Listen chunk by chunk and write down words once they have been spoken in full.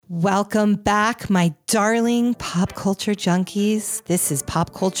Welcome back, my darling pop culture junkies. This is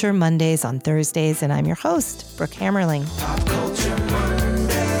Pop Culture Mondays on Thursdays, and I'm your host, Brooke Hammerling. Pop Culture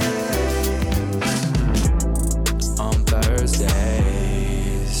Mondays on Thursdays.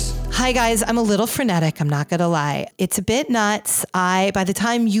 Hi guys, I'm a little frenetic, I'm not gonna lie. It's a bit nuts. By the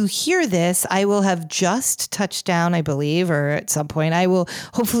time you hear this, I will have just touched down, I believe, or at some point I will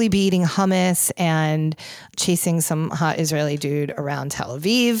hopefully be eating hummus and chasing some hot Israeli dude around Tel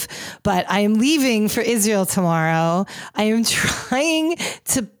Aviv. But I am leaving for Israel tomorrow. I am trying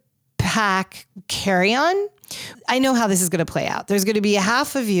to pack carry-on. I know how this is going to play out. There's going to be a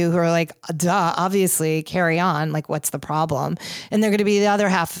half of you who are like, duh, obviously carry on. Like, what's the problem? And they're going to be the other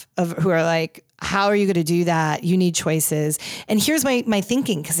half of who are like, how are you going to do that? You need choices. And here's my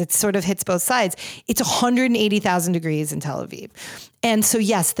thinking, because it sort of hits both sides. It's 180,000 degrees in Tel Aviv. And so,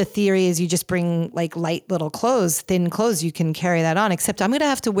 yes, the theory is you just bring like light little clothes, thin clothes, you can carry that on, except I'm going to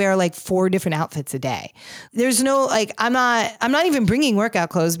have to wear like 4 different outfits a day. There's no, like, I'm not even bringing workout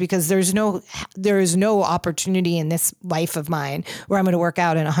clothes because there is no opportunity in this life of mine where I'm going to work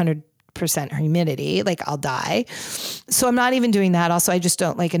out in 100% humidity, like I'll die. So I'm not even doing that. Also, I just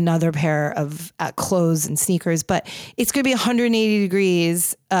don't like another pair of clothes and sneakers, but it's going to be 180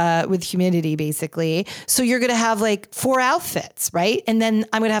 degrees with humidity basically. So you're going to have like 4 outfits, right? And then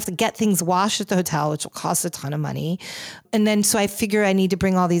I'm going to have to get things washed at the hotel, which will cost a ton of money. And then, so I figure I need to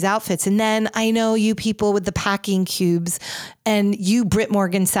bring all these outfits. And then I know you people with the packing cubes, and you, Britt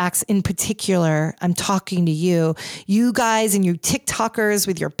Morgan Sachs in particular, I'm talking to you guys and you TikTokers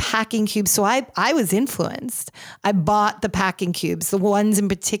with your packing cubes. So I was influenced. I bought the packing cubes, the ones in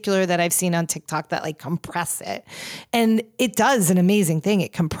particular that I've seen on TikTok that like compress it. And it does an amazing thing.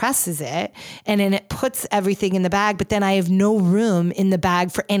 It compresses it and then it puts everything in the bag, but then I have no room in the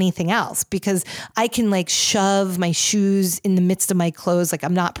bag for anything else because I can like shove my shoes in the midst of my clothes. Like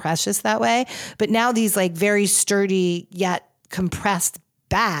I'm not precious that way. But now these like very sturdy yet compressed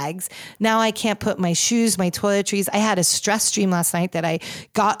bags, now I can't put my shoes, my toiletries. I had a stress dream last night that I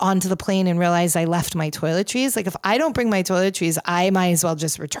got onto the plane and realized I left my toiletries. Like if I don't bring my toiletries, I might as well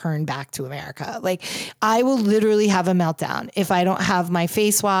just return back to America. Like I will literally have a meltdown if I don't have my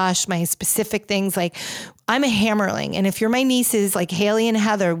face wash, my specific things. Like I'm a Hammerling. And if you're my nieces, like Haley and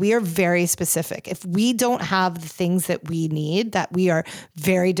Heather, we are very specific. If we don't have the things that we need, that we are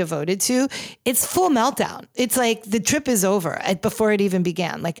very devoted to, it's full meltdown. It's like the trip is over before it even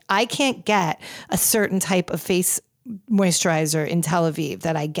began. Like I can't get a certain type of face moisturizer in Tel Aviv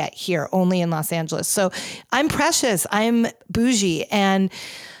that I get here, only in Los Angeles. So I'm precious. I'm bougie. And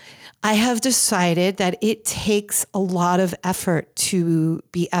I have decided that it takes a lot of effort to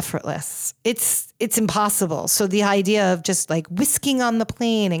be effortless. It's impossible. So the idea of just like whisking on the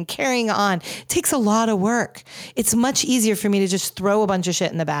plane and carrying on takes a lot of work. It's much easier for me to just throw a bunch of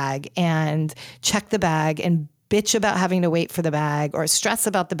shit in the bag and check the bag and bitch about having to wait for the bag or stress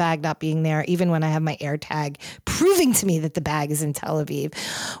about the bag not being there, even when I have my air tag proving to me that the bag is in Tel Aviv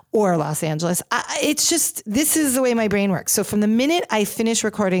or Los Angeles. It's just, this is the way my brain works. So from the minute I finish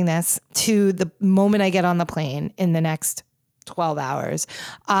recording this to the moment I get on the plane in the next 12 hours,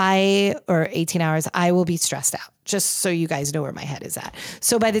 or 18 hours, I will be stressed out, just so you guys know where my head is at.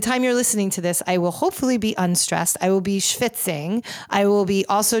 So by the time you're listening to this, I will hopefully be unstressed. I will be schwitzing. I will be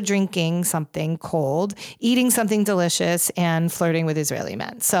also drinking something cold, eating something delicious, and flirting with Israeli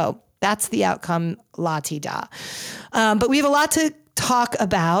men. So that's the outcome, la-ti-da. But we have a lot to talk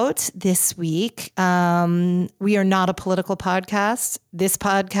about this week. We are not a political podcast. This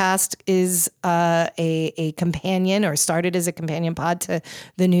podcast is a companion, or started as a companion pod to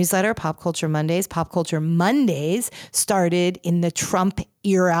the newsletter, Pop Culture Mondays. Pop Culture Mondays started in the Trump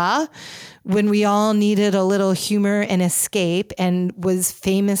era when we all needed a little humor and escape, and was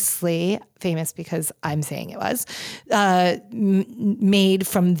famous because I'm saying it was, made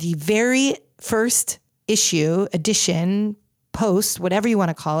from the very first edition, post, whatever you want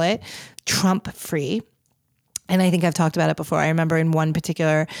to call it, Trump free. And I think I've talked about it before. I remember in one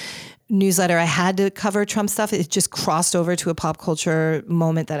particular newsletter, I had to cover Trump stuff. It just crossed over to a pop culture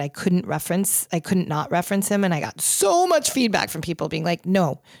moment that I couldn't reference. I couldn't not reference him. And I got so much feedback from people being like,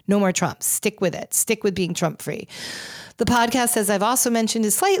 no more Trump. Stick with it. Stick with being Trump free. The podcast, as I've also mentioned,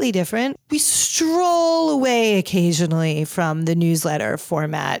 is slightly different. We stroll away occasionally from the newsletter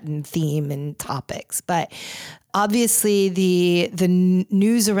format and theme and topics, but Obviously, the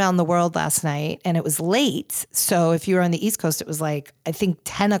news around the world last night, and it was late. So if you were on the East Coast, it was like, I think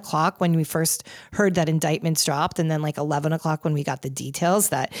 10 o'clock when we first heard that indictments dropped, and then like 11 o'clock when we got the details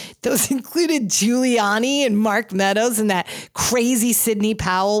that those included Giuliani and Mark Meadows and that crazy Sidney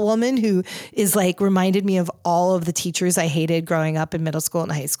Powell woman who is like reminded me of all of the teachers I hated growing up in middle school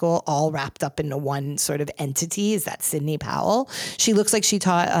and high school, all wrapped up into one sort of entity. Is that Sidney Powell? She looks like she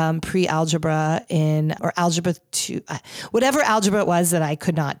taught pre-algebra or algebra to whatever algebra it was that I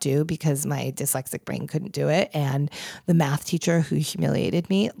could not do because my dyslexic brain couldn't do it. And the math teacher who humiliated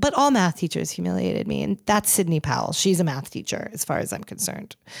me, but all math teachers humiliated me. And that's Sidney Powell. She's a math teacher as far as I'm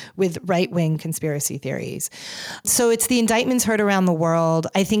concerned with right-wing conspiracy theories. So it's the indictments heard around the world.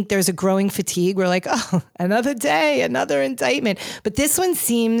 I think there's a growing fatigue. We're like, oh, another day, another indictment. But this one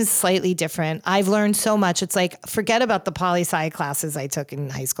seems slightly different. I've learned so much. It's like, forget about the poli-sci classes I took in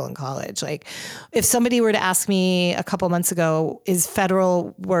high school and college. Like if somebody were to ask me a couple months ago, is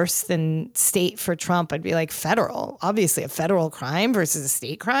federal worse than state for Trump? I'd be like, federal, obviously a federal crime versus a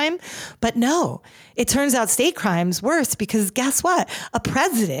state crime. But no, it turns out state crime's worse because guess what? A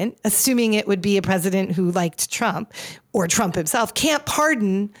president, assuming it would be a president who liked Trump or Trump himself, can't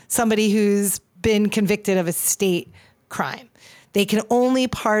pardon somebody who's been convicted of a state crime. They can only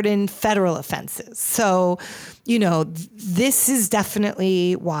pardon federal offenses. So, this is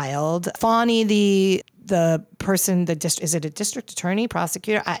definitely wild. Fani, the person, is it a district attorney,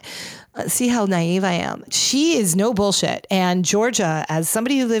 prosecutor? See how naive I am. She is no bullshit. And Georgia, as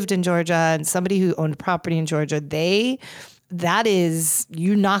somebody who lived in Georgia and somebody who owned property in Georgia, you're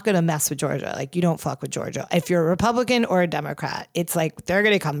not going to mess with Georgia. Like you don't fuck with Georgia. If you're a Republican or a Democrat, it's like, they're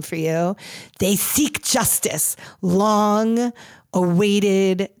going to come for you. They seek justice, long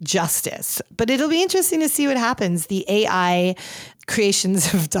awaited justice. But it'll be interesting to see what happens. The AI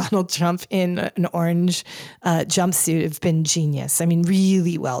creations of Donald Trump in an orange jumpsuit have been genius. I mean,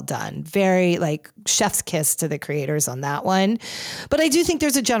 really well done. Very like chef's kiss to the creators on that one. But I do think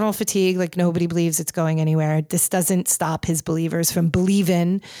there's a general fatigue, like nobody believes it's going anywhere. This doesn't stop his believers from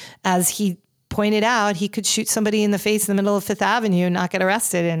believing, as he pointed out, he could shoot somebody in the face in the middle of Fifth Avenue and not get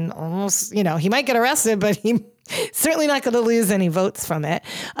arrested. And almost, he might get arrested, but he certainly not going to lose any votes from it.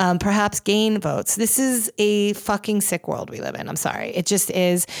 Perhaps gain votes. This is a fucking sick world we live in. I'm sorry. It just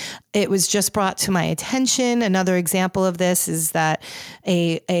is. It was just brought to my attention. Another example of this is that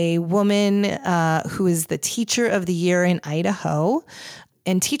a woman who is the teacher of the year in Idaho.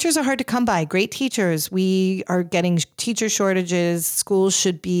 And teachers are hard to come by. Great teachers. We are getting teacher shortages. Schools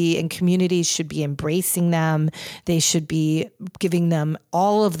should be and communities should be embracing them. They should be giving them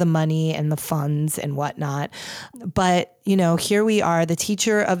all of the money and the funds and whatnot. But, here we are, the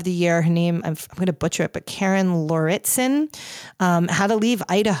teacher of the year, her name, I'm going to butcher it, but Karen Lauritsen, had to leave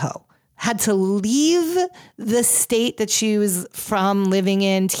Idaho. Had to leave the state that she was from, living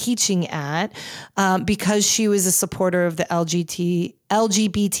in, teaching at, because she was a supporter of the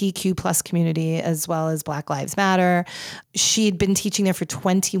LGBTQ plus community, as well as Black Lives Matter. She had been teaching there for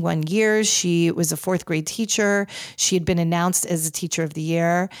 21 years. She was a fourth grade teacher. She had been announced as a teacher of the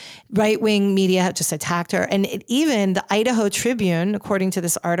year. Right-wing media just attacked her. And even the Idaho Tribune, according to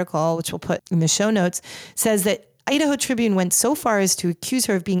this article, which we'll put in the show notes, says that Idaho Tribune went so far as to accuse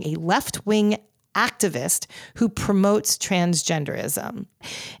her of being a left-wing activist who promotes transgenderism.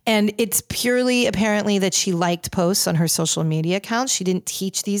 And it's purely apparently that she liked posts on her social media accounts. She didn't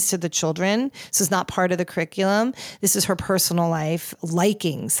teach these to the children. This is not part of the curriculum. This is her personal life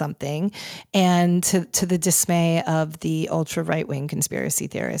liking something, and to the dismay of the ultra right-wing conspiracy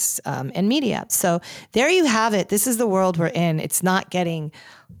theorists and media. So there you have it. This is the world we're in. It's not getting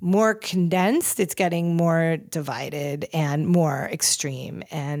more condensed. It's getting more divided and more extreme.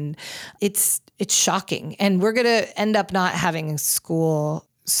 And it's shocking. And we're going to end up not having a school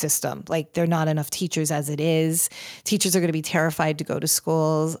system. Like, there are not enough teachers as it is. Teachers are going to be terrified to go to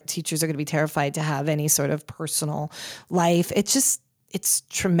schools. Teachers are going to be terrified to have any sort of personal life. It's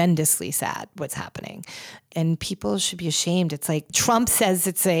tremendously sad what's happening. And people should be ashamed. It's like Trump says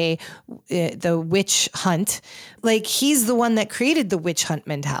it's the witch hunt. Like, he's the one that created the witch hunt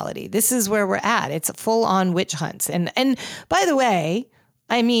mentality. This is where we're at. It's full on witch hunts. And by the way,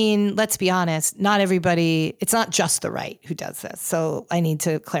 I mean, let's be honest, not everybody, it's not just the right who does this. So I need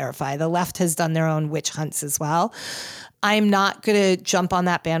to clarify. The left has done their own witch hunts as well. I'm not going to jump on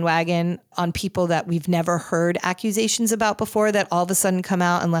that bandwagon on people that we've never heard accusations about before that all of a sudden come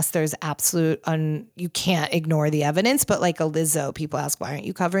out unless there's absolute, you can't ignore the evidence. But like a Lizzo, people ask, why aren't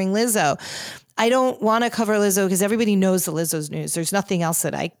you covering Lizzo? I don't want to cover Lizzo because everybody knows the Lizzo's news. There's nothing else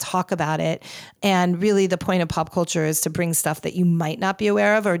that I talk about it. And really the point of pop culture is to bring stuff that you might not be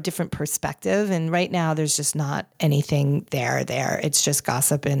aware of or a different perspective. And right now there's just not anything there. It's just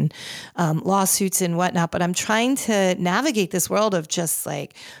gossip and lawsuits and whatnot. But I'm trying to navigate this world of just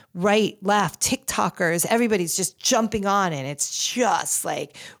like right, left, TikTokers, everybody's just jumping on and it's just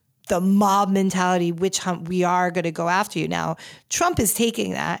like the mob mentality, witch hunt, we are going to go after you. Now, Trump is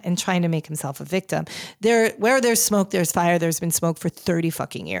taking that and trying to make himself a victim. Where there's smoke, there's fire. There's been smoke for 30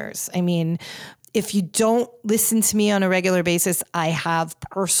 fucking years. I mean, if you don't listen to me on a regular basis, I have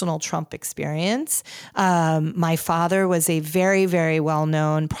personal Trump experience. My father was a very, very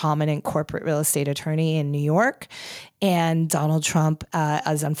well-known, prominent corporate real estate attorney in New York. And Donald Trump,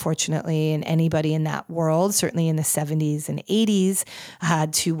 as unfortunately, and anybody in that world, certainly in the 70s and 80s,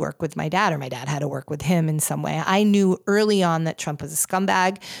 had to work with my dad, or my dad had to work with him in some way. I knew early on that Trump was a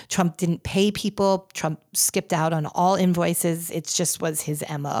scumbag. Trump didn't pay people. Trump skipped out on all invoices. It just was his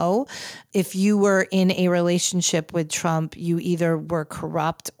MO. If you were in a relationship with Trump, you either were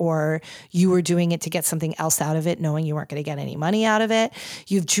corrupt or you were doing it to get something else out of it, knowing you weren't going to get any money out of it.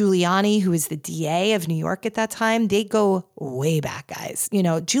 You have Giuliani, who was the DA of New York at that time. They go way back, guys. You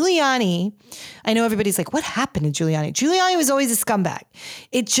know, Giuliani, I know everybody's like, what happened to Giuliani? Giuliani was always a scumbag.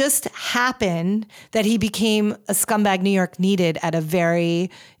 It just happened that he became a scumbag New York needed at a very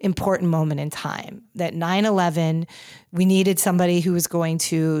important moment in time. That 9/11, we needed somebody who was going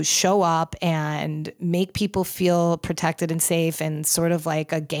to show up and make people feel protected and safe and sort of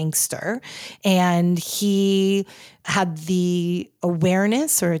like a gangster. And he had the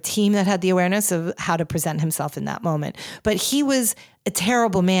awareness, or a team that had the awareness of how to present himself in that moment. But he was a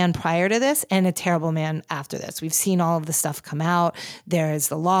terrible man prior to this and a terrible man after this. We've seen all of the stuff come out. There's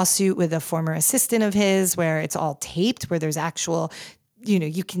the lawsuit with a former assistant of his where it's all taped, where there's actual, you know,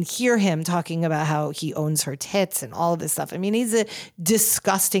 you can hear him talking about how he owns her tits and all of this stuff. I mean, he's a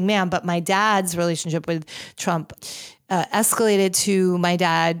disgusting man. But my dad's relationship with Trump escalated to my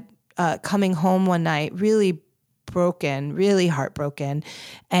dad coming home one night really broken, really heartbroken.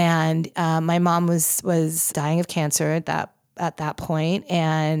 And my mom was dying of cancer at that point,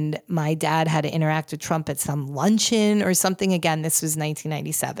 and my dad had to interact with Trump at some luncheon or something. Again, this was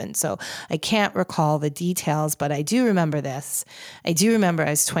 1997, so I can't recall the details, but I do remember this. I do remember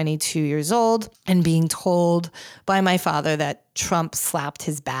I was 22 years old and being told by my father that Trump slapped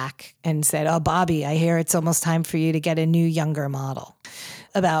his back and said, "Oh, Bobby, I hear it's almost time for you to get a new, younger model."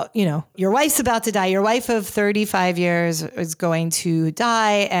 About, you know, your wife's about to die. Your wife of 35 years is going to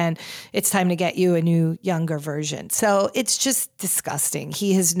die, and it's time to get you a new, younger version. So it's just disgusting.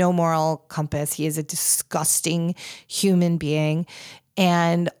 He has no moral compass. He is a disgusting human being.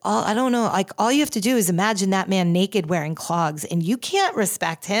 And I don't know, like all you have to do is imagine that man naked wearing clogs, and you can't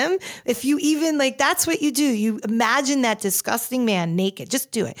respect him. If you even like, that's what you do. You imagine that disgusting man naked.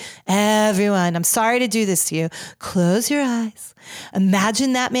 Just do it. Everyone, I'm sorry to do this to you. Close your eyes.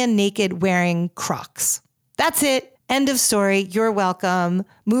 Imagine that man naked wearing Crocs. That's it. End of story. You're welcome.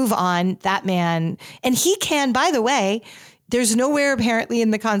 Move on. That man. And he can, by the way, there's nowhere apparently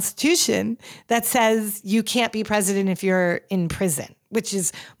in the Constitution that says you can't be president if you're in prison, which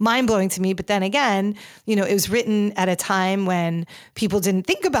is mind-blowing to me. But then again, you know, it was written at a time when people didn't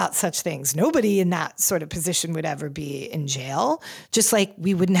think about such things. Nobody in that sort of position would ever be in jail, just like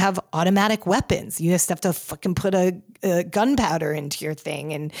we wouldn't have automatic weapons. You just have to fucking put a gunpowder into your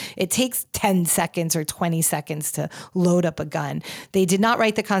thing, and it takes 10 seconds or 20 seconds to load up a gun. They did not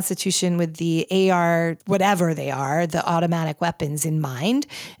write the Constitution with the AR, whatever they are, the automatic weapons in mind,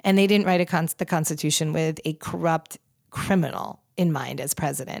 and they didn't write the Constitution with a corrupt criminal in mind as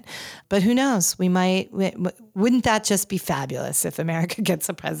president. But who knows? Wouldn't that just be fabulous if America gets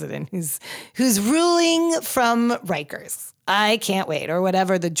a president who's ruling from Rikers? I can't wait, or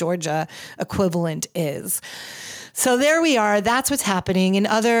whatever the Georgia equivalent is. So there we are. That's what's happening. In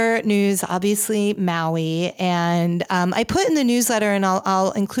other news, obviously Maui. And I put in the newsletter, and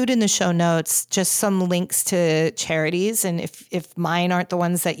I'll include in the show notes just some links to charities. And if mine aren't the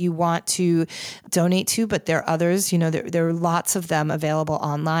ones that you want to donate to, but there are others, you know, there are lots of them available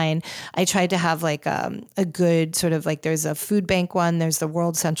online. I tried to have like a good sort of like, there's a food bank one, there's the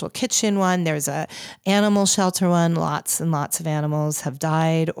World Central Kitchen one, there's a animal shelter one. Lots and lots of animals have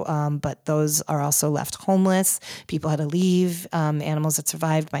died, but those are also left homeless. People had to leave. Animals that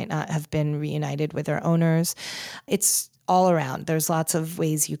survived might not have been reunited with their owners. It's all around. There's lots of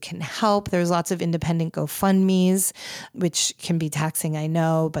ways you can help. There's lots of independent GoFundMes, which can be taxing, I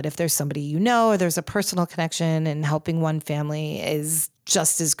know. But if there's somebody you know or there's a personal connection, and helping one family is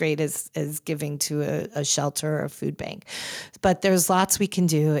just as great as giving to a shelter or a food bank. But there's lots we can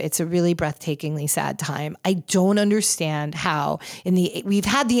do. It's a really breathtakingly sad time. I don't understand how we've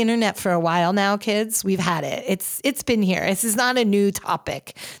had the internet for a while now, kids. We've had it. It's been here. This is not a new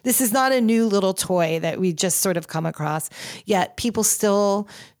topic. This is not a new little toy that we just sort of come across. Yet people still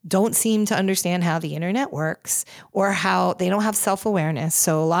don't seem to understand how the internet works, or how they don't have self-awareness.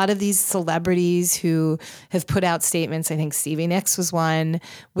 So a lot of these celebrities who have put out statements, I think Stevie Nicks was one,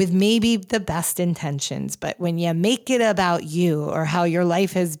 with maybe the best intentions, but when you make it about you or how your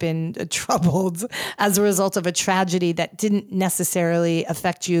life has been troubled as a result of a tragedy that didn't necessarily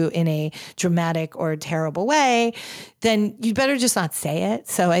affect you in a dramatic or terrible way, then you better just not say it.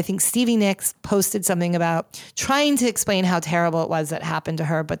 So I think Stevie Nicks posted something about trying to explain how terrible it was that happened to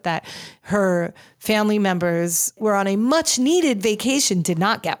her, but that her family members were on a much needed vacation, did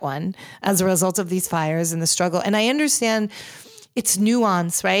not get one as a result of these fires and the struggle. And I understand it's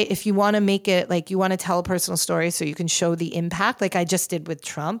nuance, right? If you want to make it like you want to tell a personal story so you can show the impact, like I just did with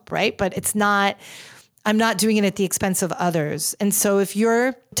Trump, right? But it's not, I'm not doing it at the expense of others. And so if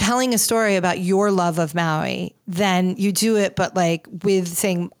you're telling a story about your love of Maui, then you do it, but like with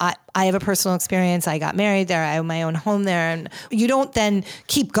saying, I have a personal experience. I got married there. I have my own home there. And you don't then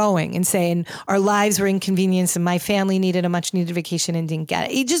keep going and saying our lives were inconvenienced and my family needed a much needed vacation and didn't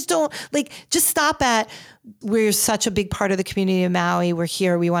get it. You just don't just stop at, we're such a big part of the community of Maui. We're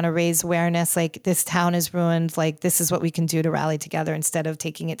here. We want to raise awareness. Like, this town is ruined. Like, this is what we can do to rally together, instead of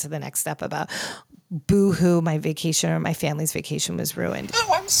taking it to the next step about boo-hoo, my vacation or my family's vacation was ruined.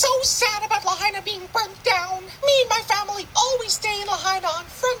 Oh, I'm so sad about Lahaina being burnt down. Me and my family always stay in Lahaina on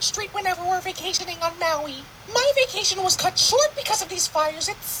Front Street whenever we're vacationing on Maui. My vacation was cut short because of these fires.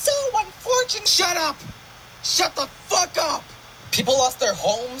 It's so unfortunate. Shut up! Shut the fuck up! People lost their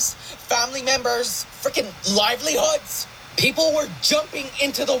homes, family members, freaking livelihoods. People were jumping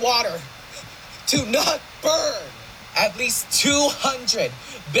into the water to not burn. At least 200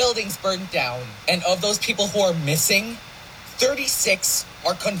 buildings burned down. And of those people who are missing, 36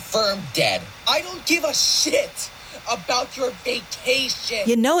 are confirmed dead. I don't give a shit about your vacation.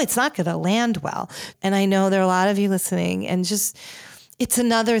 You know it's not going to land well. And I know there are a lot of you listening, and just, it's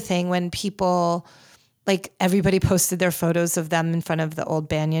another thing when people, like, everybody posted their photos of them in front of the old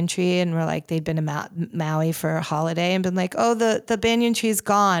banyan tree, and were like, they'd been to Maui for a holiday and been like, oh, the banyan tree is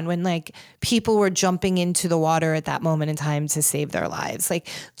gone, when like people were jumping into the water at that moment in time to save their lives. Like,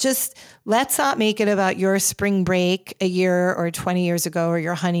 just let's not make it about your spring break a year or 20 years ago or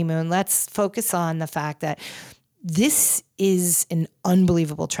your honeymoon. Let's focus on the fact that this is an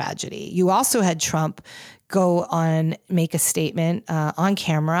unbelievable tragedy. You also had Trump make a statement on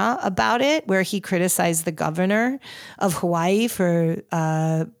camera about it, where he criticized the governor of Hawaii for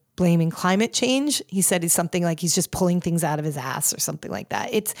blaming climate change. He said it's something like he's just pulling things out of his ass or something like that.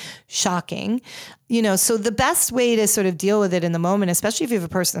 It's shocking. So the best way to sort of deal with it in the moment, especially if you have a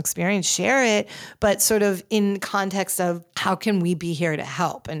personal experience, share it, but sort of in context of how can we be here to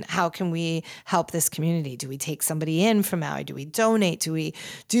help, and how can we help this community? Do we take somebody in from Maui? Do we donate? Do we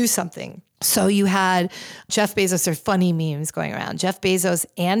do something? So you had Jeff Bezos, there are funny memes going around. Jeff Bezos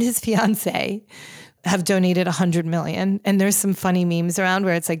and his fiance have donated $100 million. And there's some funny memes around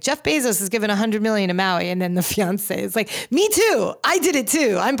where it's like, Jeff Bezos has given $100 million to Maui. And then the fiance is like, me too. I did it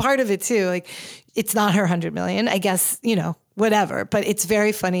too. I'm part of it too. Like, it's not her $100 million, I guess, whatever. But it's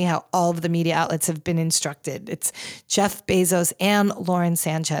very funny how all of the media outlets have been instructed. It's Jeff Bezos and Lauren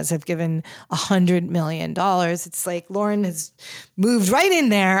Sanchez have given $100 million. It's like Lauren has moved right in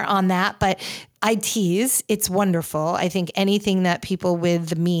there on that. But I tease, it's wonderful. I think anything that people with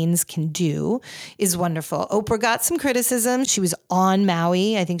the means can do is wonderful. Oprah got some criticism. She was on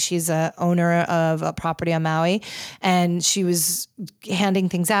Maui. I think she's a owner of a property on Maui. And she was handing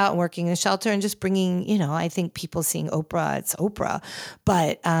things out and working in a shelter and just bringing, I think people seeing Oprah, it's Oprah.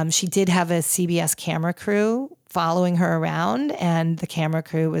 But she did have a CBS camera crew following her around, and the camera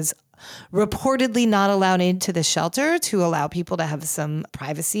crew was reportedly not allowed into the shelter to allow people to have some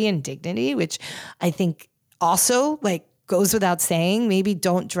privacy and dignity, which I think also goes without saying. Maybe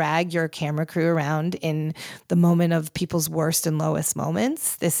don't drag your camera crew around in the moment of people's worst and lowest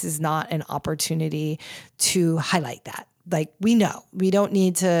moments. This is not an opportunity to highlight that. We know we don't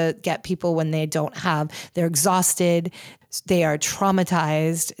need to get people when they're exhausted. They are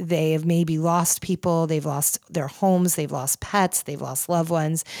traumatized. They have maybe lost people. They've lost their homes. They've lost pets. They've lost loved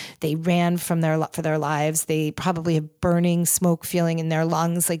ones. They ran for their lives. They probably have burning smoke feeling in their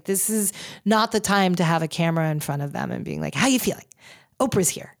lungs. Like, this is not the time to have a camera in front of them and being like, how you feeling? Oprah's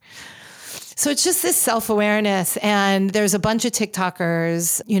here. So it's just this self-awareness. And there's a bunch of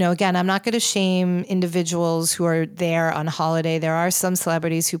TikTokers, again, I'm not going to shame individuals who are there on holiday. There are some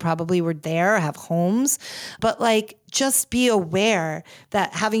celebrities who probably were there, have homes, but just be aware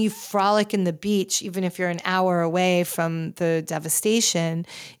that having you frolic in the beach, even if you're an hour away from the devastation,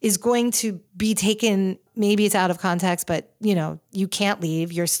 is going to be taken. Maybe it's out of context, but you can't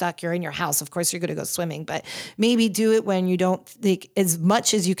leave. You're stuck. You're in your house. Of course, you're going to go swimming, but maybe do it when you don't think, as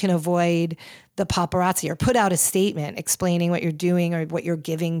much as you can avoid the paparazzi, or put out a statement explaining what you're doing or what you're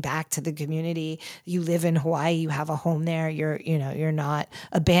giving back to the community. You live in Hawaii. You have a home there. You're not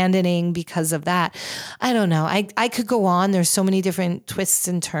abandoning because of that. I don't know. I could go on. There's so many different twists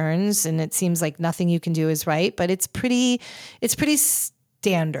and turns, and it seems like nothing you can do is right, but it's pretty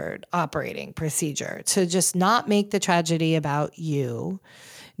standard operating procedure to just not make the tragedy about you,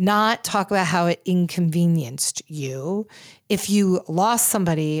 not talk about how it inconvenienced you. If you lost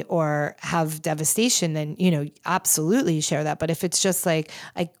somebody or have devastation, then, absolutely share that. But if it's just like,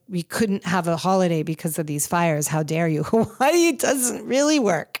 we couldn't have a holiday because of these fires, how dare you? Hawaii doesn't really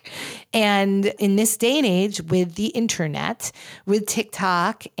work. And in this day and age, with the internet, with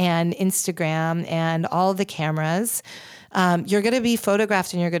TikTok and Instagram and all the cameras, you're going to be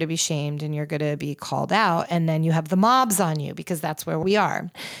photographed and you're going to be shamed and you're going to be called out. And then you have the mobs on you, because that's where we are.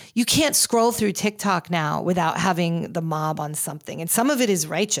 You can't scroll through TikTok now without having the mob on something. And some of it is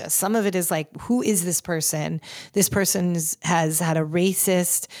righteous. Some of it is like, who is this person? This person has had a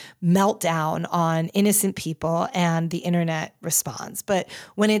racist meltdown on innocent people, and the internet responds. But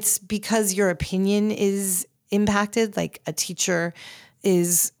when it's because your opinion is impacted, like a teacher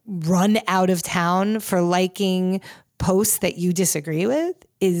is run out of town for liking posts that you disagree with,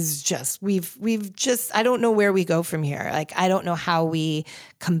 is just, we've just, I don't know where we go from here. Like, I don't know how we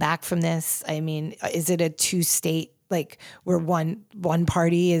come back from this. I mean, is it a two-state, like, where one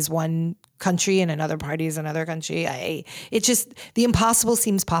party is one country and another party is another country? It just, the impossible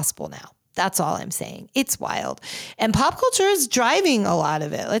seems possible now. That's all I'm saying. It's wild. And pop culture is driving a lot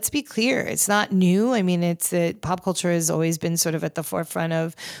of it. Let's be clear. It's not new. I mean, pop culture has always been sort of at the forefront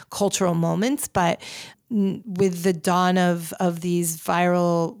of cultural moments, but with the dawn of these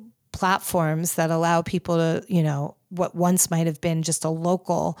viral platforms that allow people to, what once might have been just a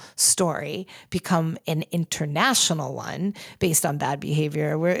local story become an international one based on bad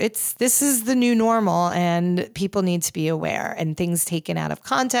behavior, where this is the new normal, and people need to be aware. And things taken out of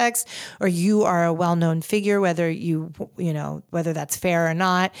context, or you are a well-known figure, whether whether that's fair or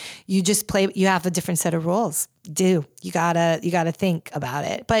not, you have a different set of rules. You gotta think about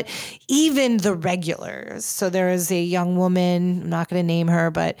it. But even the regulars, so there is a young woman, I'm not going to name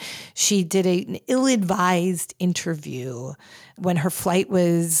her, but she did an ill-advised interview when her flight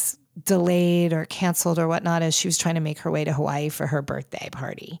was delayed or canceled or whatnot, as she was trying to make her way to Hawaii for her birthday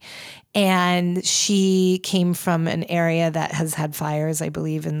party. And she came from an area that has had fires, I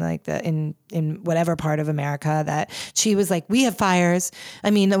believe, in whatever part of America, that she was like, we have fires. I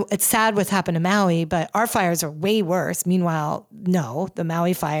mean, it's sad what's happened to Maui, but our fires are way worse. Meanwhile, no, the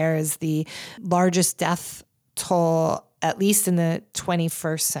Maui fire is the largest death toll, at least in the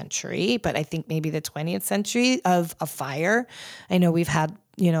 21st century, but I think maybe the 20th century, of a fire. I know we've had,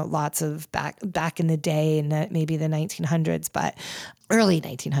 lots of back in the day, in maybe the 1900s, but early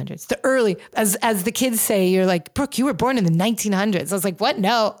 1900s, the early, as the kids say, you're like, Brooke, you were born in the 1900s. I was like, what?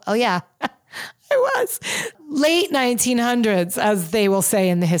 No. Oh yeah, I was. Late 1900s, as they will say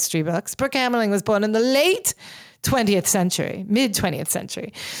in the history books. Brooke Hammerling was born in the late 20th century, mid 20th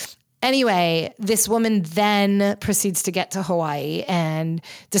century. Anyway, this woman then proceeds to get to Hawaii, and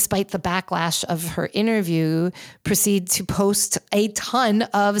despite the backlash of her interview, proceeds to post a ton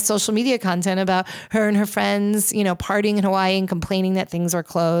of social media content about her and her friends, partying in Hawaii and complaining that things are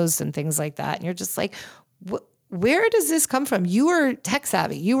closed and things like that. And you're just like, where does this come from? You were tech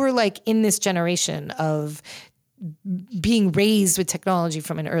savvy. You were like in this generation of being raised with technology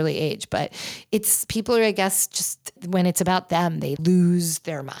from an early age, but people are, I guess, just when it's about them, they lose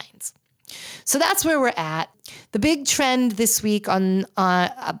their minds. So that's where we're at. The big trend this week on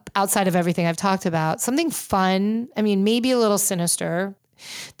outside of everything I've talked about, something fun, I mean, maybe a little sinister.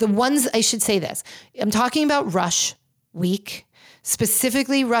 The ones, I should say this, I'm talking about Rush Week,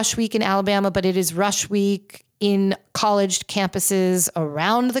 specifically Rush Week in Alabama, but it is Rush Week in college campuses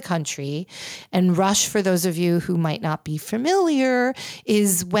around the country. And Rush, for those of you who might not be familiar,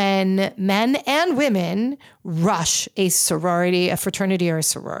 is when men and women rush a sorority, a fraternity or a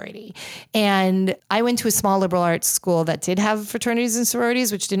sorority. And I went to a small liberal arts school that did have fraternities and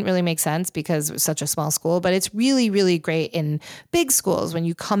sororities, which didn't really make sense because it was such a small school. But it's really, really great in big schools. When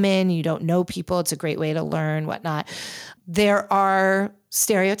you come in, you don't know people. It's a great way to learn, whatnot. There are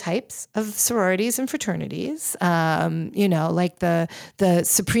stereotypes of sororities and fraternities, like the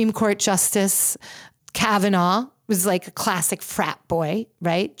Supreme Court Justice Kavanaugh was like a classic frat boy,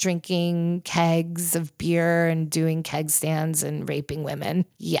 right? Drinking kegs of beer and doing keg stands and raping women.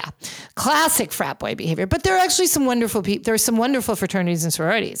 Yeah, classic frat boy behavior. But there are actually some wonderful people. There are some wonderful fraternities and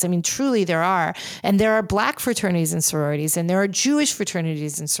sororities. I mean, truly there are. And there are Black fraternities and sororities, and there are Jewish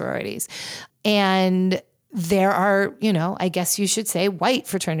fraternities and sororities. And there are, I guess you should say white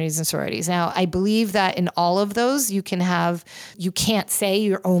fraternities and sororities. Now, I believe that in all of those, you can't say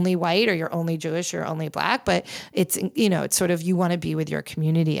you're only white or you're only Jewish or only Black, but it's sort of, you want to be with your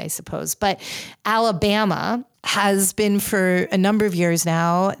community, I suppose. But Alabama has been for a number of years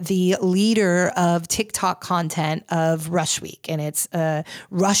now the leader of TikTok content of Rush Week, and it's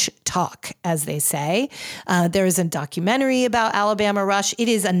Rush Talk, as they say. There is a documentary about Alabama Rush. It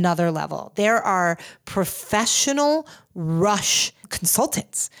is another level. There are professional Rush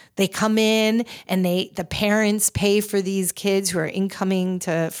consultants. They come in and the parents pay for these kids who are incoming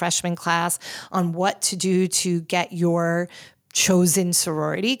to freshman class on what to do to get your chosen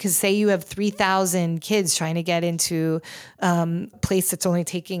sorority. Because say you have 3,000 kids trying to get into a place that's only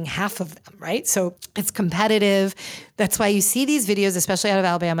taking half of them, right? So it's competitive. That's why you see these videos, especially out of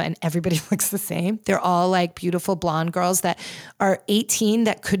Alabama, and everybody looks the same. They're all like beautiful blonde girls that are 18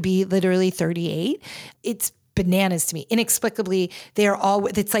 that could be literally 38. It's bananas to me. Inexplicably,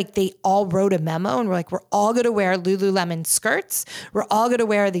 it's like they all wrote a memo and we're like, we're all going to wear Lululemon skirts. We're all going to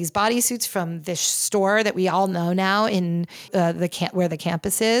wear these bodysuits from this store that we all know now in where the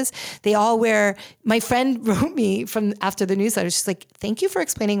campus is. They all wear, my friend wrote me from after the newsletter. She's like, thank you for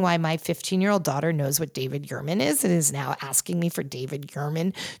explaining why my 15-year-old daughter knows what David Yurman is and is now asking me for David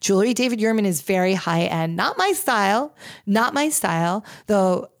Yurman jewelry. David Yurman is very high end. Not my style,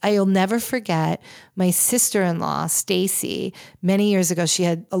 though I'll never forget my sister-in-law, Stacy, many years ago, she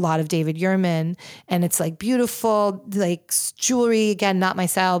had a lot of David Yurman, and it's like beautiful, like jewelry, again, not my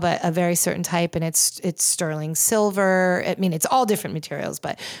style, but a very certain type, and it's sterling silver. I mean, it's all different materials,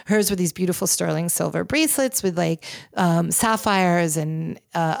 but hers were these beautiful sterling silver bracelets with like sapphires and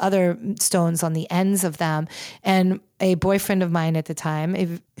other stones on the ends of them. And a boyfriend of mine at the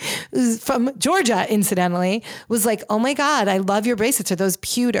time, from Georgia, incidentally, was like, oh my God, I love your bracelets. Are those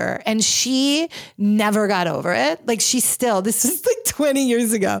pewter? And she never got over it. Like this is like 20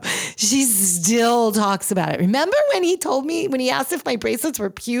 years ago. She still talks about it. Remember when he asked if my bracelets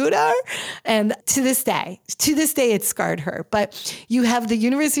were pewter? And to this day, it scarred her. But you have the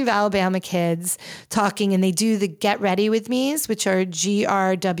University of Alabama kids talking, and they do the Get Ready With Me's, which are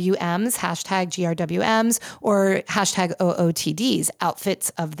GRWMs, hashtag GRWMs, or hashtag OOTDs, outfits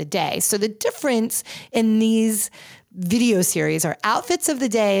of the day. So the difference in these video series are outfits of the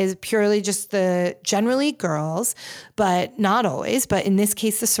day is purely just the generally girls, but not always. But in this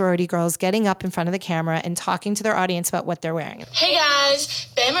case, the sorority girls getting up in front of the camera and talking to their audience about what they're wearing. Hey guys,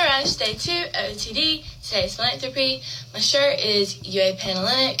 Bama Rush Day 2, OOTD. Today's philanthropy. My shirt is UA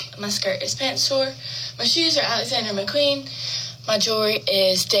Panhellenic. My skirt is Pantsour. My shoes are Alexander McQueen. My jewelry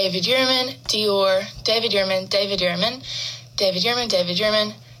is David Yurman, Dior, David Yurman, David Yurman, David Yurman, David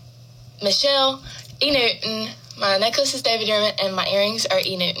Yurman, Michelle, E. Newton. My necklace is David Yurman, and my earrings are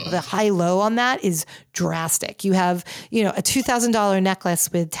E. Newton. The high-low on that is drastic. You have, a $2,000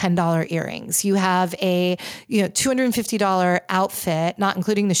 necklace with $10 earrings. You have a, $250 outfit, not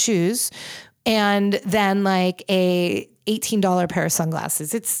including the shoes, and then like a $18 pair of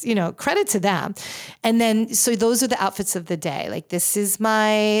sunglasses. It's, credit to them. And then, so those are the outfits of the day. Like, this is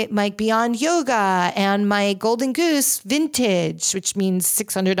my Beyond Yoga and my Golden Goose vintage, which means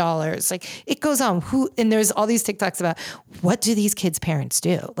 $600. Like, it goes on. And there's all these TikToks about what do these kids' parents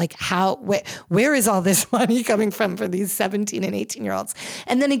do? Like, where is all this money coming from for these 17 and 18-year-olds?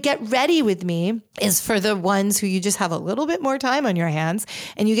 And then a Get Ready With Me is for the ones who you just have a little bit more time on your hands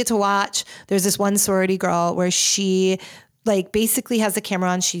and you get to watch. There's this one sorority girl where she basically has the camera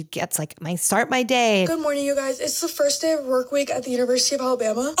on. She gets start my day. Good morning, you guys. It's the first day of work week at the University of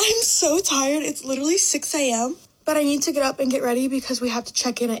Alabama. I'm so tired. It's literally 6 a.m. But I need to get up and get ready because we have to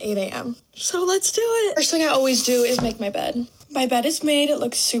check in at 8 a.m. So let's do it. First thing I always do is make my bed. My bed is made. It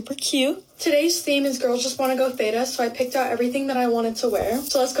looks super cute. Today's theme is Girls Just Want to Go Theta, so I picked out everything that I wanted to wear.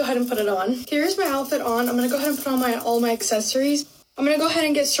 So let's go ahead and put it on. Here's my outfit on. I'm going to go ahead and put on all my accessories. I'm going to go ahead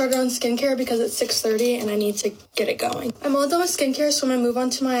and get started on skincare because it's 6:30 and I need to get it going. I'm all done with skincare, so I'm going to move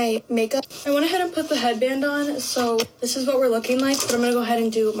on to my makeup. I went ahead and put the headband on, so this is what we're looking like, but I'm going to go ahead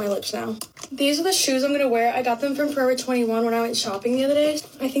and do my lips now. These are the shoes I'm going to wear. I got them from Forever 21 when I went shopping the other day.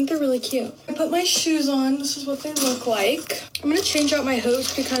 I think they're really cute. I put my shoes on. This is what they look like. I'm going to change out my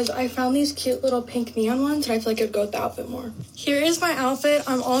hoops because I found these cute little pink neon ones and I feel like it'd go with the outfit more. Here is my outfit.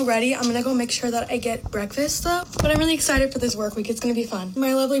 I'm all ready. I'm going to go make sure that I get breakfast up, but I'm really excited for this work week. It's going to be fun.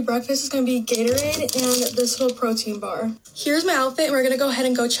 My lovely breakfast is going to be Gatorade and this little protein bar. Here's my outfit and we're going to go ahead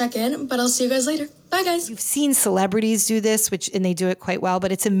and go check in, but I'll see you guys later. Bye, guys. You've seen celebrities do this, and they do it quite well,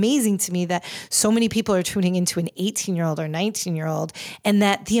 but it's amazing to me that so many people are tuning into an 18-year-old or 19-year-old, and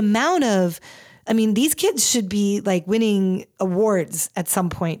that the amount of, these kids should be like winning awards at some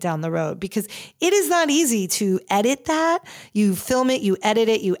point down the road, because it is not easy to edit that. You film it, you edit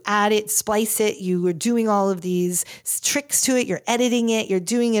it, you add it, splice it. You are doing all of these tricks to it. You're editing it. You're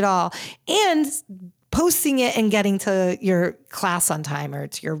doing it all. And posting it and getting to your class on time or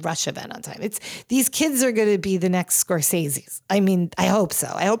to your Rush event on time. These kids are going to be the next Scorseses. I hope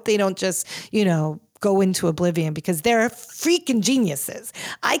so. I hope they don't just, go into oblivion, because they're freaking geniuses.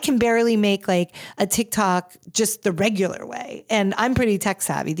 I can barely make like a TikTok just the regular way. And I'm pretty tech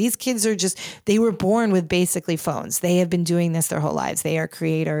savvy. These kids are they were born with basically phones. They have been doing this their whole lives. They are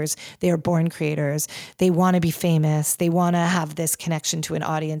creators. They are born creators. They want to be famous. They want to have this connection to an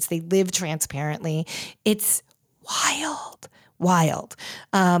audience. They live transparently. It's wild.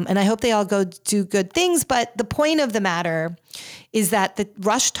 And I hope they all go do good things. But the point of the matter is that the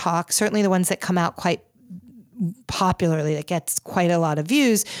Rush talk, certainly the ones that come out quite popularly, that gets quite a lot of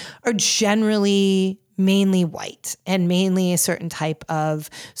views, are generally mainly white and mainly a certain type of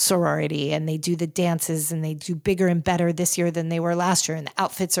sorority. And they do the dances and they do bigger and better this year than they were last year. And the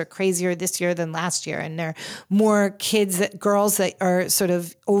outfits are crazier this year than last year. And there are more girls that are sort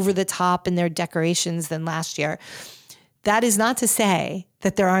of over the top in their decorations than last year. That is not to say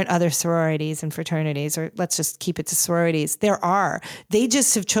that there aren't other sororities and fraternities, or let's just keep it to sororities. There are. They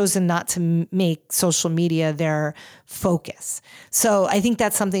just have chosen not to make social media their focus. So I think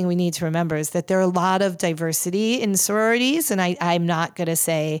that's something we need to remember, is that there are a lot of diversity in sororities. And I'm not going to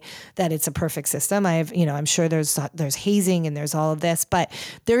say that it's a perfect system. I'm sure there's hazing and there's all of this, but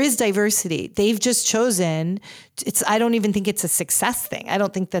there is diversity. They've just chosen, I don't even think it's a success thing. I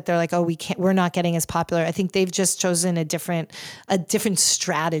don't think that they're like, we're not getting as popular. I think they've just chosen a different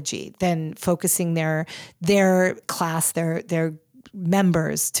strategy than focusing their class, their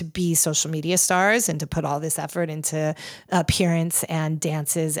members to be social media stars and to put all this effort into appearance and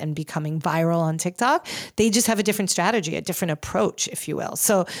dances and becoming viral on TikTok. They just have a different strategy, a different approach, if you will.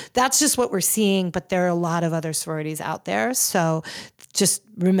 So that's just what we're seeing, but there are a lot of other sororities out there. So just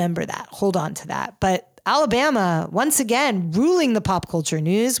remember that, hold on to that. But Alabama, once again, ruling the pop culture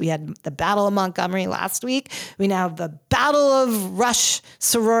news. We had the Battle of Montgomery last week. We now have the Battle of Rush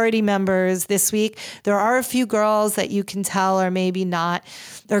sorority members this week. There are a few girls that you can tell are maybe not,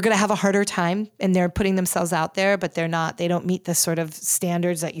 they're going to have a harder time, and they're putting themselves out there, but they don't meet the sort of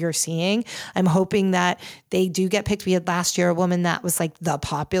standards that you're seeing. I'm hoping that they do get picked. We had last year a woman that was like the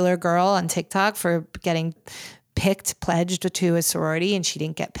popular girl on TikTok for getting pledged to a sorority, and she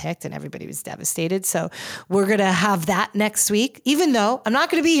didn't get picked, and everybody was devastated. So we're going to have that next week, even though I'm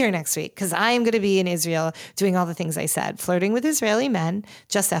not going to be here next week, because I am going to be in Israel doing all the things I said, flirting with Israeli men,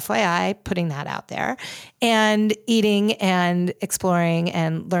 just FYI, putting that out there, and eating and exploring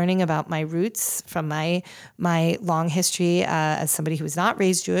and learning about my roots from my long history as somebody who was not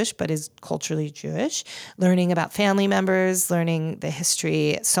raised Jewish, but is culturally Jewish, learning about family members, learning the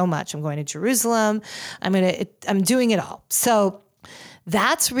history so much. I'm going to Jerusalem. I'm doing it all. So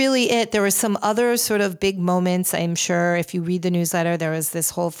that's really it. There were some other sort of big moments. I'm sure if you read the newsletter, there was this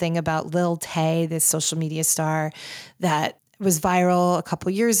whole thing about Lil Tay, this social media star that was viral a couple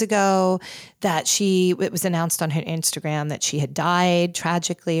years ago, that it was announced on her Instagram that she had died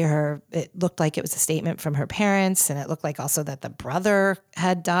tragically. It looked like it was a statement from her parents, and it looked like also that the brother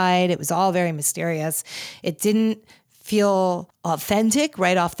had died. It was all very mysterious. It didn't feel authentic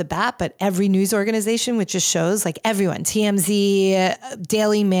right off the bat, but every news organization, which just shows like everyone, TMZ,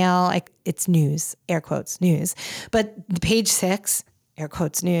 Daily Mail, it's news, air quotes, news. But Page 6, air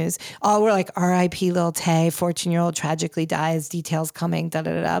quotes, news, all were like, R.I.P. Lil Tay, 14-year-old tragically dies, details coming,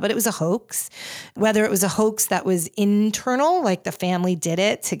 da-da-da-da. But it was a hoax. Whether it was a hoax that was internal, like the family did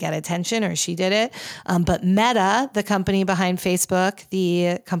it to get attention, or she did it. But Meta, the company behind Facebook,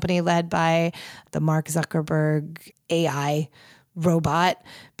 the company led by the Mark Zuckerberg AI robot,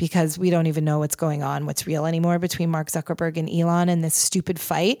 because we don't even know what's going on, what's real anymore between Mark Zuckerberg and Elon and this stupid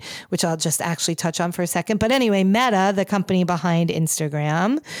fight, which I'll just actually touch on for a second. But anyway, Meta, the company behind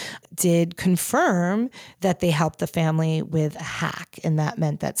Instagram, did confirm that they helped the family with a hack. And that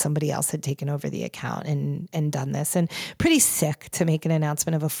meant that somebody else had taken over the account and done this. And pretty sick to make an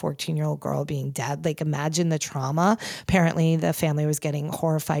announcement of a 14-year-old girl being dead. Like, imagine the trauma. Apparently, the family was getting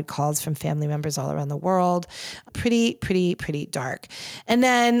horrified calls from family members all around the world. Pretty dark. And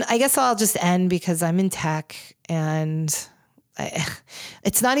then I guess I'll just end because I'm in tech and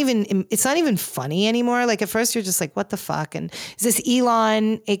it's not even funny anymore. Like, at first you're just like, what the fuck? And is this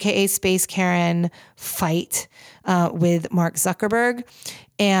Elon, aka Space Karen, fight with Mark Zuckerberg?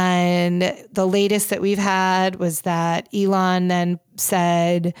 And the latest that we've had was that Elon then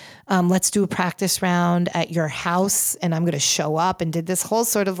said, let's do a practice round at your house and I'm going to show up, and did this whole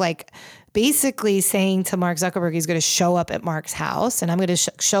sort of like basically saying to Mark Zuckerberg, he's going to show up at Mark's house and I'm going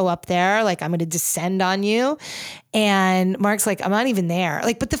to show up there. Like, I'm going to descend on you. And Mark's like, I'm not even there.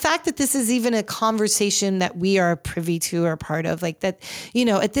 Like, but the fact that this is even a conversation that we are privy to or part of, like that, you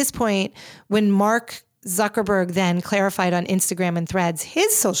know, at this point, when Mark Zuckerberg then clarified on Instagram and Threads,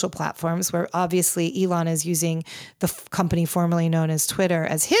 his social platforms, where obviously Elon is using the company formerly known as Twitter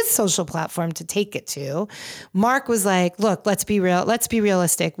as his social platform to take it to. Mark was like, look, let's be real. Let's be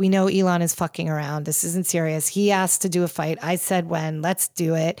realistic. We know Elon is fucking around. This isn't serious. He asked to do a fight. I said when, let's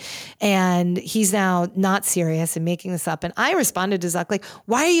do it. And he's now not serious and making this up. And I responded to Zuck, like,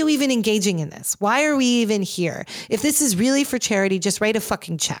 why are you even engaging in this? Why are we even here? If this is really for charity, just write a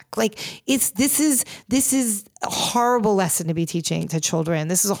fucking check. Like, this is a horrible lesson to be teaching to children.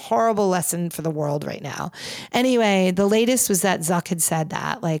 This is a horrible lesson for the world right now. Anyway, the latest was that Zuck had said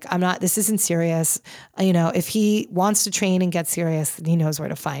that, like, this isn't serious. You know, if he wants to train and get serious, then he knows where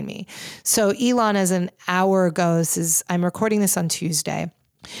to find me. So Elon, as an hour ago, I'm recording this on Tuesday.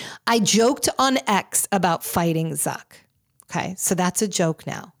 I joked on X about fighting Zuck. Okay. So that's a joke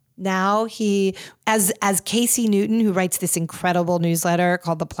now. Now he, as Casey Newton, who writes this incredible newsletter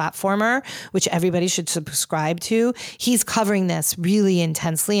called The Platformer, which everybody should subscribe to, he's covering this really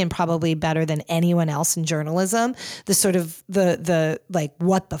intensely and probably better than anyone else in journalism. The sort of the like,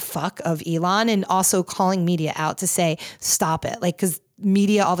 what the fuck of Elon, and also calling media out to say, stop it. Like, because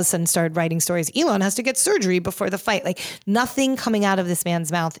media all of a sudden started writing stories. Elon has to get surgery before the fight. Like, nothing coming out of this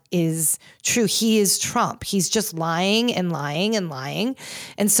man's mouth is true. He is Trump. He's just lying and lying and lying.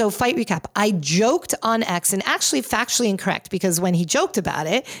 And so, fight recap. I joked on X, and actually factually incorrect, because when he joked about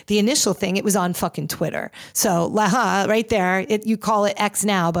it, the initial thing, it was on fucking Twitter. So right there, you call it X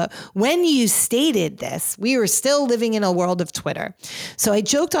now. But when you stated this, we were still living in a world of Twitter. So I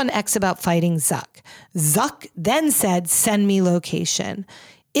joked on X about fighting Zuck. Zuck then said, send me location.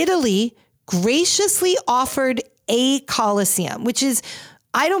 Italy graciously offered a Colosseum, which is,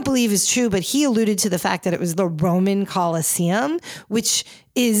 I don't believe is true, but he alluded to the fact that it was the Roman Colosseum, which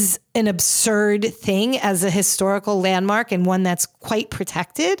is an absurd thing as a historical landmark and one that's quite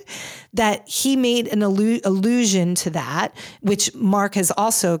protected, that he made an allusion to that, which Mark has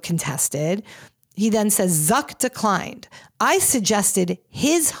also contested. He then says, Zuck declined. I suggested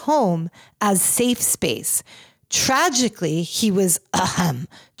his home as safe space. Tragically, he was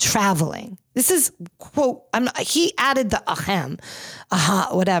traveling. This is, quote, he added the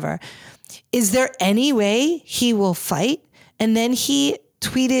whatever. Is there any way he will fight? And then he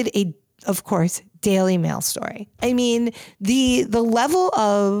tweeted of course, Daily Mail story. I mean, the level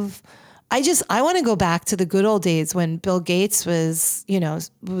of, I want to go back to the good old days when Bill Gates was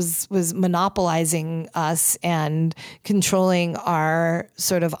monopolizing us and controlling our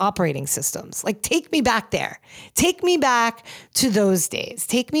sort of operating systems. Like, take me back there. Take me back to those days.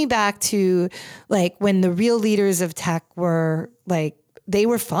 Take me back to, like, when the real leaders of tech were, like, they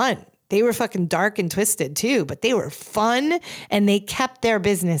were fun. They were fucking dark and twisted too, but they were fun and they kept their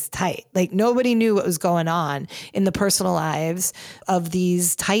business tight. Like, nobody knew what was going on in the personal lives of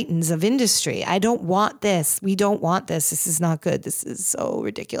these titans of industry. I don't want this. We don't want this. This is not good. This is so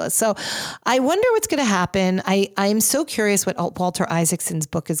ridiculous. So I wonder what's going to happen. I'm so curious what Walter Isaacson's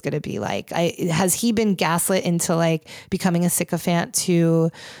book is going to be like. Has he been gaslit into, like, becoming a sycophant to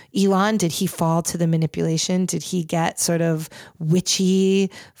Elon? Did he fall to the manipulation? Did he get sort of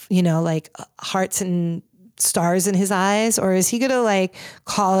witchy, like hearts and stars in his eyes? Or is he going to, like,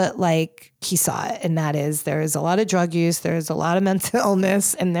 call it like he saw it? And that is, there is a lot of drug use, there is a lot of mental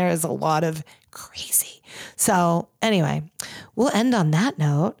illness, and there is a lot of crazy. So anyway, we'll end on that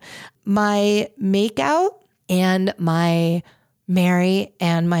note. My makeout and my marry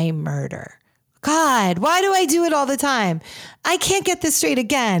and my murder. God, why do I do it all the time? I can't get this straight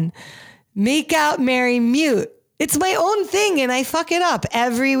again. Make out, marry, mute. It's my own thing and I fuck it up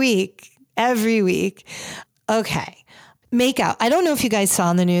every week. Okay. Makeout. I don't know if you guys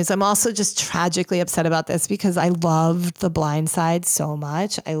saw in the news. I'm also just tragically upset about this because I loved The Blind Side so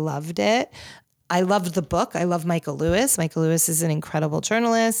much. I loved it. I loved the book. I love Michael Lewis. Michael Lewis is an incredible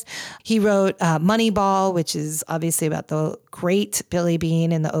journalist. He wrote Moneyball, which is obviously about the great Billy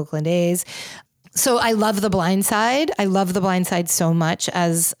Beane in the Oakland A's. So I love The Blind Side. I love The Blind Side so much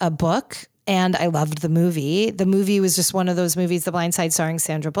as a book. And I loved the movie. The movie was just one of those movies, The Blind Side, starring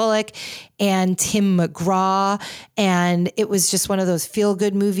Sandra Bullock and Tim McGraw. And it was just one of those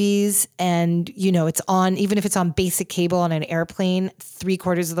feel-good movies. And, you know, it's on, even if it's on basic cable on an airplane,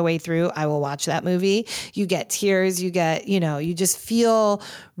 3/4 of the way through, I will watch that movie. You get tears, you get, you know, you just feel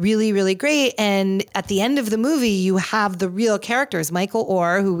really, really great. And at the end of the movie, you have the real characters, Michael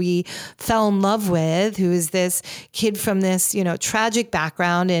Orr, who we fell in love with, who is this kid from this, you know, tragic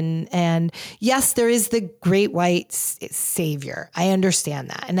background. And yes, there is the great white savior. I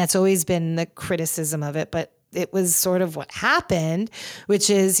understand that. And that's always been the criticism of it. But it was sort of what happened, which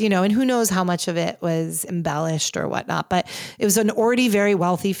is, you know, and who knows how much of it was embellished or whatnot, but it was an already very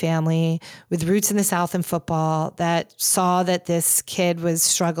wealthy family with roots in the South in football that saw that this kid was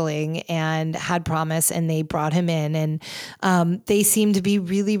struggling and had promise, and they brought him in, and they seemed to be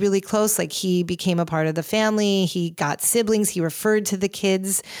really, really close. Like, he became a part of the family. He got siblings. He referred to the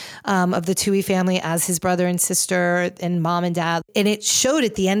kids of the Toohey family as his brother and sister and mom and dad. And it showed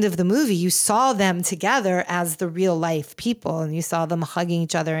at the end of the movie, you saw them together as the real life people, and you saw them hugging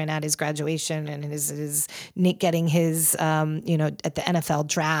each other, and at his graduation and his Nick getting his, you know, at the NFL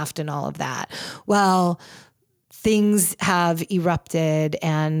draft and all of that. Well, things have erupted,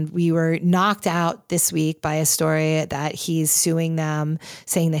 and we were knocked out this week by a story that he's suing them,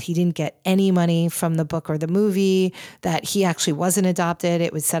 saying that he didn't get any money from the book or the movie, that he actually wasn't adopted.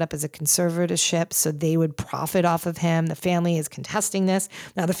 It was set up as a conservatorship, so they would profit off of him. The family is contesting this.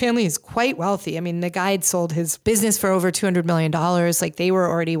 Now, the family is quite wealthy. I mean, the guy had sold his business for over $200 million. Like, they were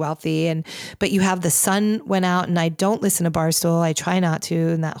already wealthy. But you have the son went out, and I don't listen to Barstool. I try not to,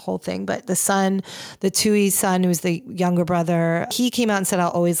 and that whole thing. But the son, the Toohey son, who's the younger brother, he came out and said,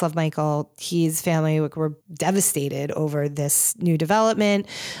 I'll always love Michael. His family were devastated over this new development.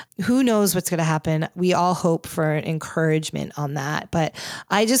 Who knows what's going to happen? We all hope for encouragement on that. But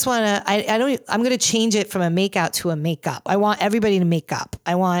I just want to, I'm going to change it from a makeout to a makeup. I want everybody to make up.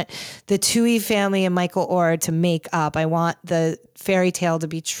 I want the Toohey family and Michael Orr to make up. I want the fairy tale to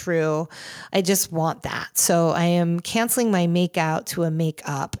be true. I just want that. So I am canceling my makeout to a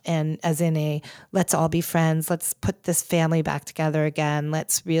makeup, and as in a, let's all be friends. Let's put this family back together again.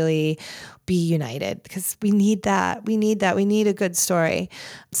 Let's really be united, because we need that. We need that. We need a good story.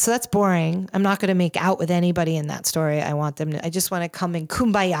 So that's boring. I'm not going to make out with anybody in that story. I want them to, I just want to come and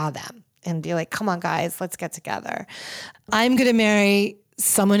kumbaya them and be like, come on, guys, let's get together. I'm going to marry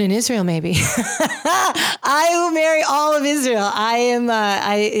someone in Israel, maybe. I will marry all of Israel.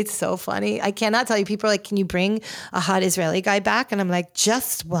 It's so funny. I cannot tell you. People are like, can you bring a hot Israeli guy back? And I'm like,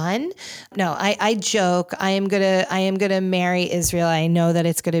 just one? No, I joke. I am gonna marry Israel. I know that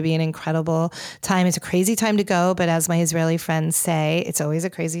it's gonna be an incredible time. It's a crazy time to go, but as my Israeli friends say, it's always a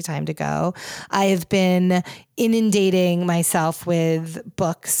crazy time to go. I have been inundating myself with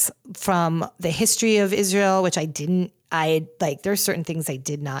books from the history of Israel, which there's certain things I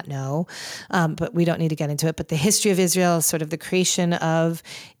did not know, but we don't need to get into it. But the history of Israel, sort of the creation of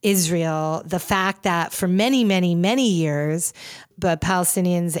Israel, the fact that for many, many, many years, the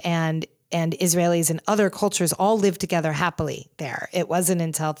Palestinians and Israelis and other cultures all lived together happily there. It wasn't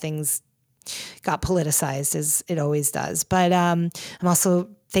until things got politicized, as it always does. But I'm also,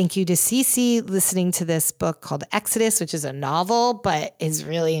 thank you to Cece, listening to this book called Exodus, which is a novel, but is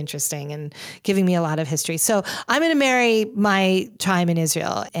really interesting and giving me a lot of history. So I'm going to marry my time in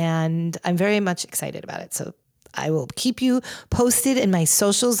Israel, and I'm very much excited about it. So I will keep you posted in my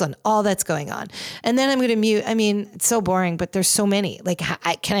socials on all that's going on. And then I'm going to mute. I mean, it's so boring, but there's so many. Like,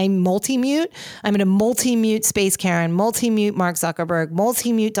 can I multi-mute? I'm going to multi-mute Space Karen, multi-mute Mark Zuckerberg,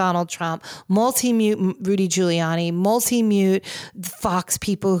 multi-mute Donald Trump, multi-mute Rudy Giuliani, multi-mute Fox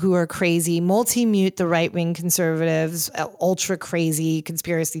people who are crazy, multi-mute the right-wing conservatives, ultra crazy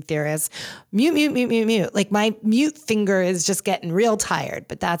conspiracy theorists. Mute. Like, my mute finger is just getting real tired,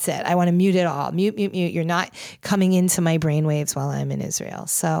 but that's it. I want to mute it all. Mute. You're not coming into my brainwaves while I'm in Israel.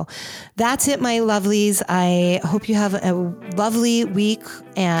 So that's it, my lovelies. I hope you have a lovely week,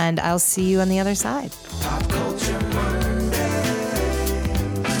 and I'll see you on the other side. Pop culture.